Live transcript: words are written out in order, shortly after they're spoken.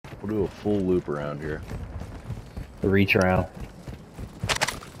do a full loop around here. The reach around.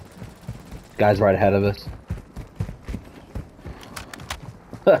 Guy's right ahead of us.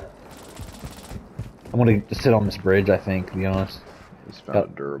 I'm gonna sit on this bridge, I think, to be honest. He's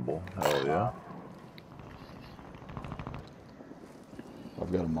found durable. Hell yeah.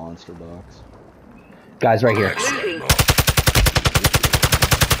 I've got a monster box. Guy's right here.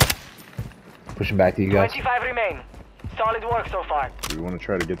 Pushing back to you guys. 25 remain. Solid work so far. Do we want to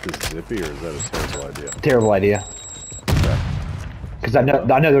try to get this zippy, or is that a terrible idea? Terrible idea. Because I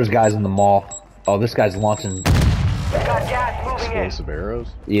know there's guys in the mall. Oh, this guy's launching. Got gas moving in. Explosive arrows?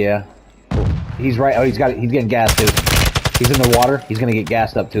 Yeah. He's right. Oh, he's getting gassed too. He's in the water. He's gonna get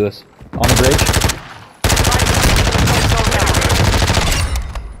gassed up to us on the bridge.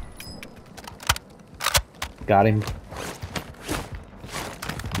 Got him.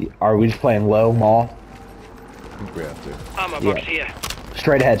 Are we just playing low mall? I think we have to. I'm a box here.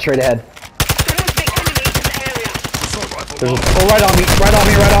 Straight ahead. Straight ahead. There's oh, right on me. Right on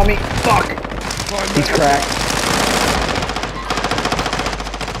me. Right on me. Fuck. He's cracked.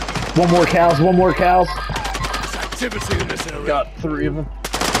 One more cows. One more cows. Activity in this area. Got 3 of them.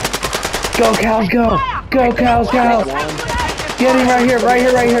 Go cows. Go. Go cows. Cows. Get him right here. Right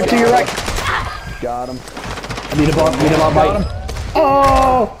here. Right here. To your right. Got him. Beat him up. Beat him up. Bite him.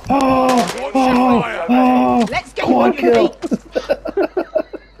 Oh. Oh. Oh. Oh. Let's get Quad kill.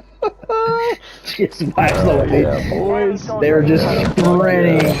 Just vibes low, Yeah, boys. They were just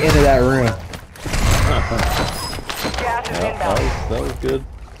sprinting into that room. Gas is inbound. That was good.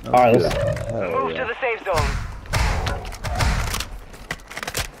 Alright, let's Move to the safe zone.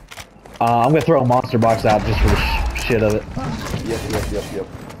 I'm gonna throw a monster box out just for the shit of it. Yep.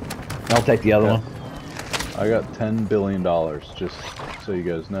 I'll take the other one. I got $10 billion, just so you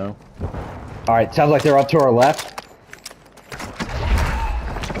guys know. Alright, sounds like they're up to our left.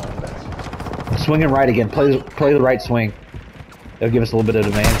 Swinging right again. Play the right swing. It'll give us a little bit of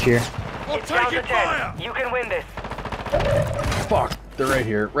advantage here. It's down to 10. You can win this. Fuck! They're right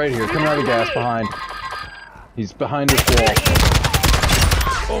here. Right here. Coming out of gas behind. He's behind this wall.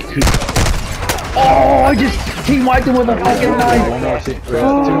 Oh, I just team wiped him with a fucking knife. One more team. We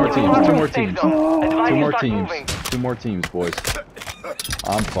got 2 more teams. 2 more Safe teams. zone. Advise 2 you more start teams. moving. 2 more teams, boys.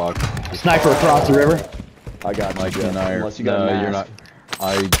 I'm fucked. Sniper across the river. I got Mike you, and I are. unless you got a No, you're not. mask.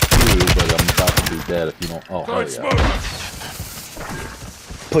 I do, but I'm about to be dead if you don't. Oh, hell yeah.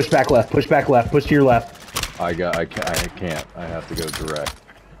 Push back left. Push back left. Push to your left. I can't. I have to go direct.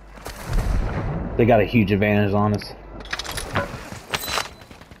 They got a huge advantage on us.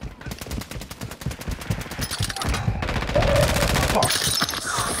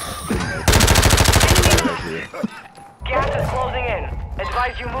 Gas is closing in.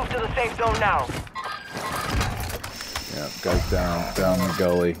 Advise you move to the safe zone now. Yeah, guys down the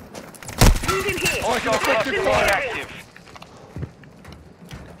gully. Moving here. Also, effective fire active.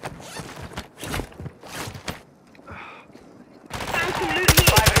 Found some loot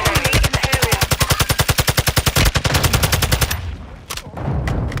here. In the area.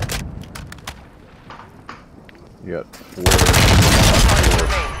 You got 4.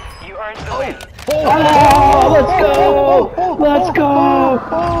 You earned the win. Oh, let's go! Let's go!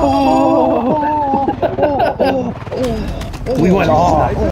 Oh. We went off.